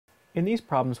In these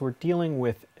problems, we're dealing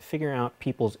with figuring out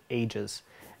people's ages,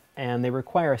 and they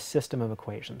require a system of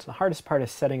equations. The hardest part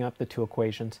is setting up the two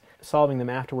equations. Solving them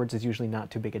afterwards is usually not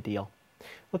too big a deal.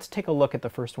 Let's take a look at the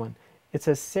first one. It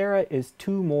says Sarah is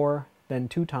 2 more than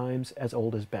 2 times as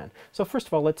old as Ben. So first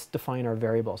of all, let's define our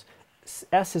variables.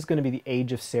 S is going to be the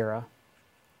age of Sarah,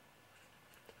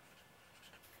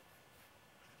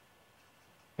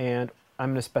 and I'm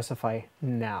going to specify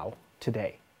now,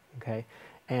 today, okay?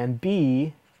 And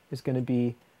B is going to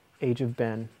be age of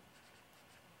Ben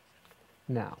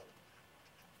now.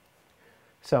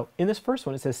 So in this first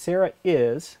one, it says Sarah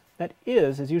is, that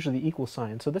is usually the equal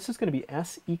sign. So this is going to be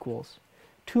S equals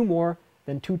 2 more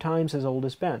than 2 times as old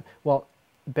as Ben. Well,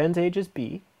 Ben's age is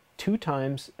B. 2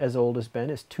 times as old as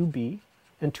Ben is 2B.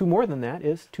 And 2 more than that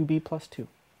is 2B plus 2.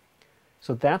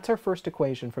 So that's our first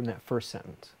equation from that first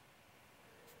sentence.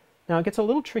 Now it gets a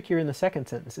little trickier in the second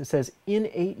sentence. It says,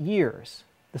 in 8 years,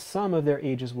 the sum of their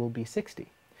ages will be 60.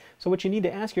 So what you need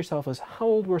to ask yourself is, how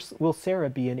old will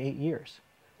Sarah be in 8 years?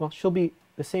 Well, she'll be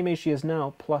the same age she is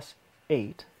now plus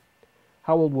 8.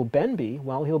 How old will Ben be?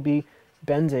 Well, he'll be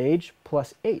Ben's age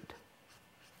plus 8.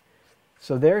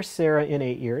 So there's Sarah in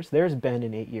 8 years. There's Ben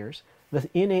in 8 years.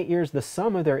 In 8 years, the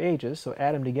sum of their ages, so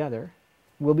add them together,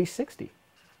 will be 60.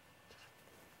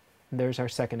 And there's our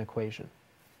second equation.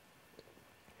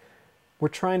 We're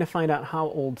trying to find out how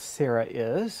old Sarah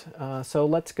is. So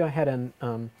let's go ahead and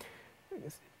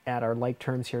add our like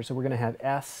terms here. So we're going to have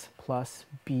S plus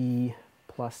B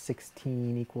plus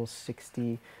 16 equals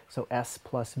 60. So S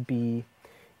plus B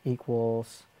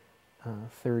equals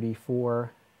 44.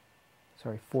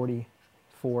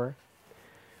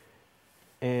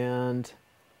 And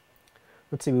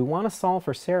let's see, we want to solve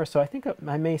for Sarah, so I think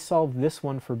I may solve this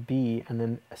one for B and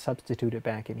then substitute it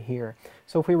back in here.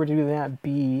 So if we were to do that,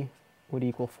 B would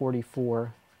equal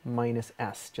 44 minus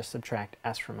S, just subtract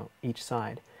S from each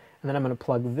side. And then I'm going to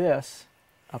plug this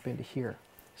up into here.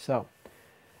 So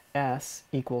S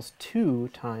equals 2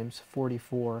 times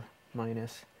 44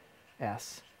 minus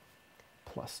S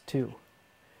plus 2.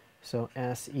 So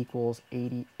S equals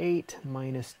 88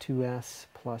 minus 2S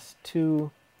plus 2.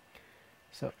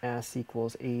 So S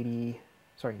equals 90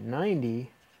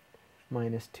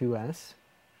 minus 2S.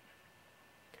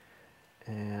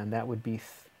 And that would be,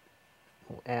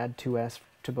 we'll add 2S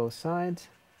to both sides.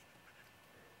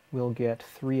 We'll get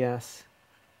 3S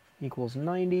equals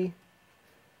 90.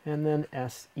 And then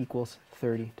S equals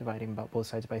 30, dividing about both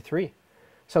sides by 3.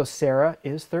 So Sarah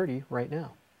is 30 right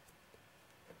now.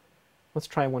 Let's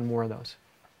try one more of those.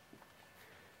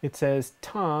 It says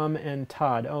Tom and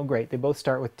Todd. Oh, great. They both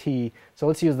start with T. So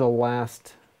let's use the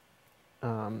last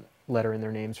letter in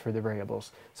their names for the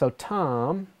variables. So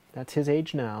Tom, that's his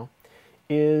age now,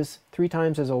 is 3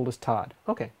 times as old as Todd.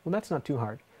 Okay, well that's not too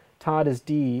hard. Todd is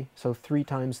D, so 3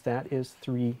 times that is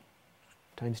 3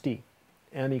 times D.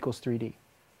 M equals 3D.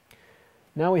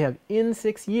 Now we have in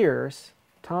 6 years,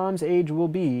 Tom's age will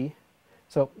be,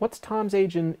 so what's Tom's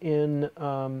age in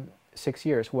 6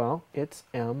 years? Well, it's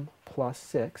M plus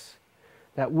 6.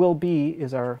 That will be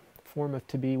is our form of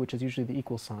to be, which is usually the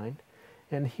equal sign.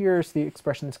 And here's the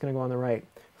expression that's going to go on the right.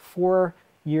 4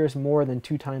 years more than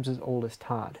 2 times as old as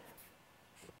Todd.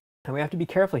 And we have to be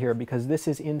careful here because this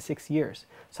is in 6 years.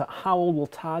 So how old will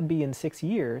Todd be in 6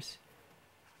 years?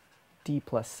 D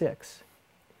plus 6.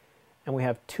 And we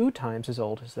have 2 times as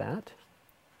old as that,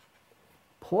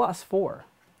 plus 4.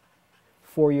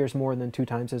 4 years more than 2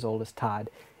 times as old as Todd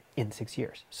in 6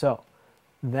 years. So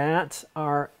that's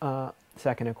our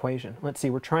second equation. Let's see,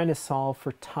 we're trying to solve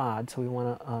for Todd, so we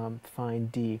want to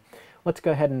find D. Let's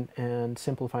go ahead and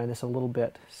simplify this a little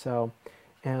bit. So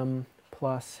M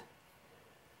plus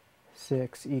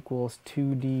 6 equals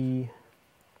 2D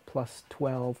plus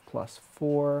 12 plus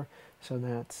 4, so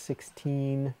that's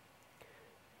 16.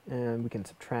 And we can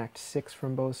subtract 6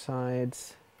 from both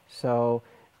sides. So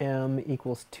M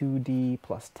equals 2D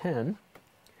plus 10.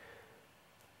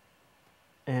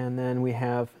 And then we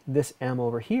have this M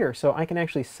over here. So I can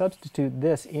actually substitute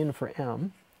this in for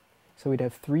M. So we'd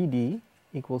have 3D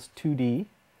equals 2D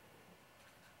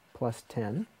plus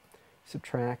 10.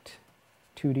 Subtract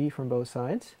 2D from both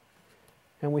sides.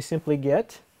 And we simply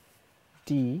get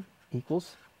D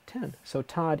equals 10. So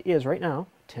Todd is, right now,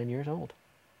 10 years old.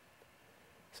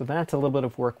 So that's a little bit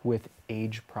of work with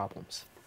age problems.